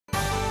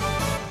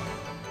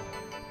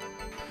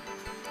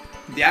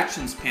The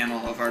Actions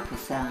panel of our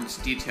Performance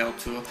Detail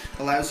tool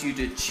allows you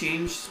to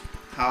change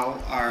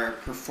how our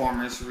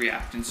performers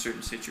react in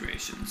certain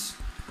situations.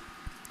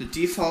 The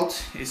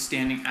default is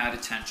standing at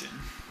attention,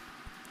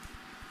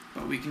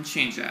 but we can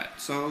change that.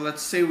 So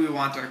let's say we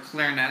want our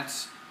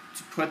clarinets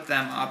to put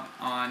them up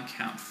on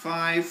count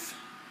 5,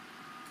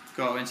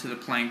 go into the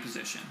playing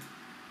position.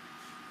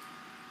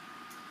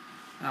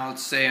 Now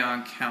let's say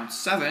on count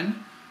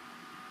 7,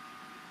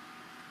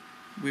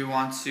 we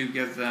want to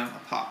give them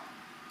a pop.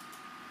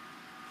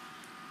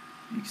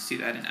 You can see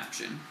that in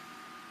action.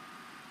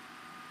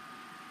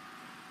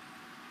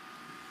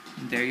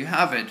 And there you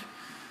have it.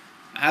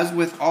 As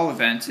with all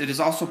events, it is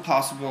also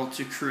possible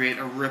to create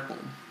a ripple.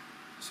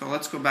 So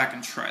let's go back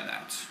and try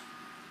that.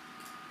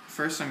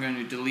 First, I'm going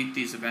to delete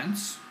these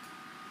events.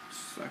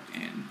 Select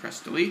and press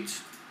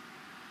delete.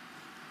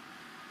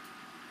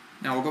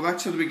 Now we'll go back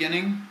to the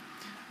beginning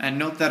and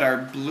note that our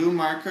blue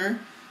marker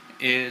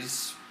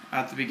is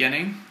at the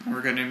beginning, and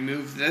we're going to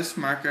move this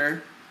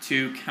marker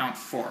to count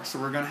 4. So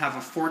we're going to have a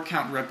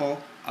 4-count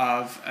ripple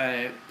of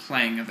a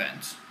playing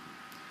event.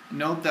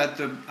 Note that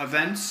the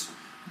events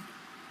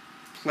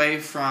play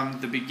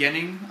from the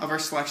beginning of our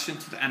selection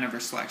to the end of our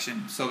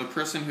selection. So the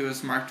person who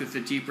is marked with the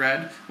deep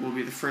red will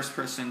be the first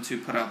person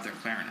to put out their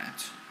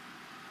clarinet.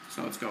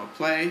 So let's go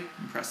play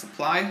and press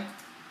apply.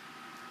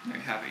 There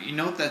you have it. You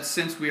note that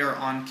since we are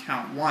on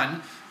count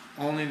 1,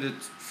 only the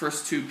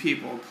first 2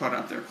 people put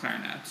out their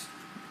clarinet.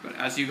 But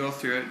as you go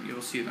through it,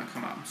 you'll see them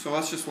come up. So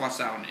let's just watch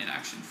that one in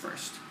action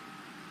first.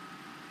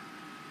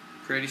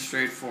 Pretty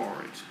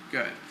straightforward.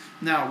 Good.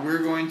 Now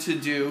we're going to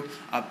do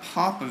a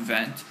pop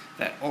event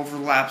that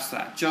overlaps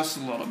that just a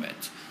little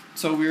bit.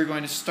 So we're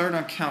going to start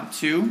on count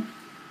 2,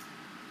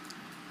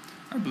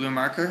 our blue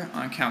marker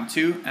on count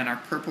 2, and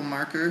our purple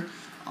marker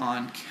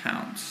on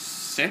count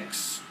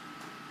 6.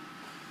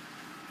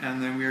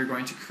 And then we are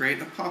going to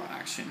create a pop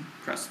action.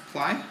 Press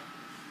apply.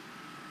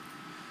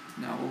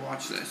 Now we'll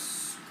watch this.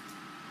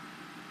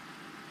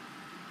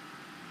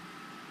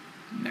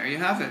 And there you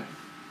have it.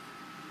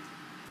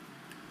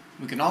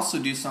 We can also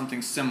do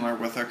something similar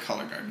with our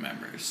color guard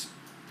members.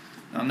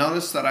 Now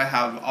notice that I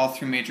have all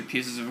 3 major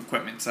pieces of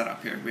equipment set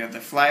up here. We have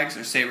the flags,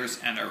 our sabers,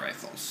 and our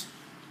rifles.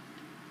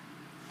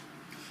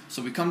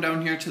 So we come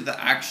down here to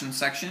the action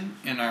section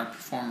in our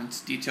performance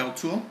detail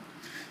tool.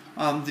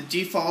 The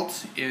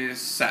default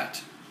is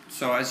set.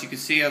 So as you can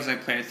see as I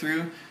play it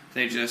through,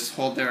 they just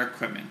hold their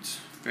equipment.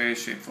 Very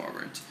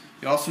straightforward.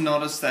 You also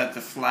notice that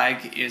the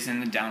flag is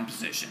in the down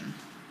position.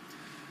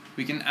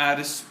 We can add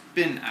a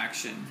spin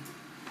action.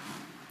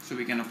 So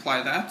we can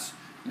apply that,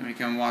 and we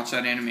can watch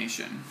that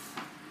animation.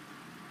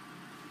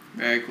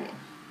 Very cool.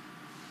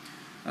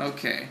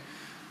 Okay,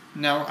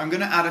 now I'm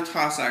going to add a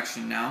toss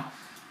action now.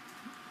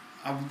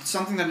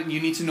 Something that you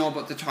need to know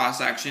about the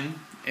toss action,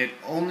 it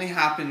only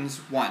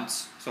happens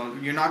once. So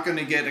you're not going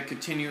to get a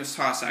continuous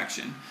toss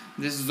action.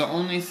 This is the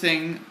only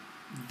thing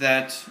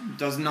that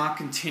does not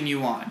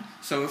continue on.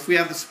 So if we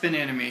have the spin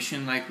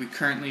animation like we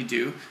currently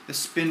do, the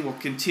spin will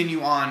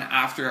continue on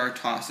after our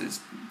toss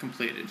is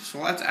completed. So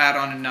let's add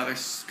on another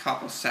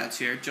couple sets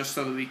here just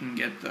so that we can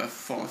get the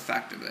full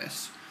effect of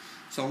this.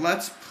 So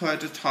let's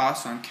put a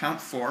toss on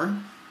count 4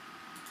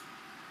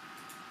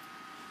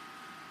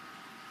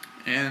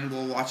 and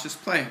we'll watch this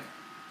play.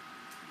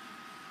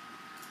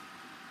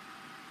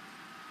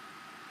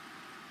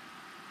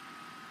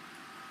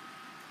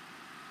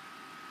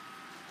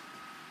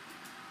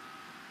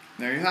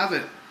 There you have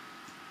it.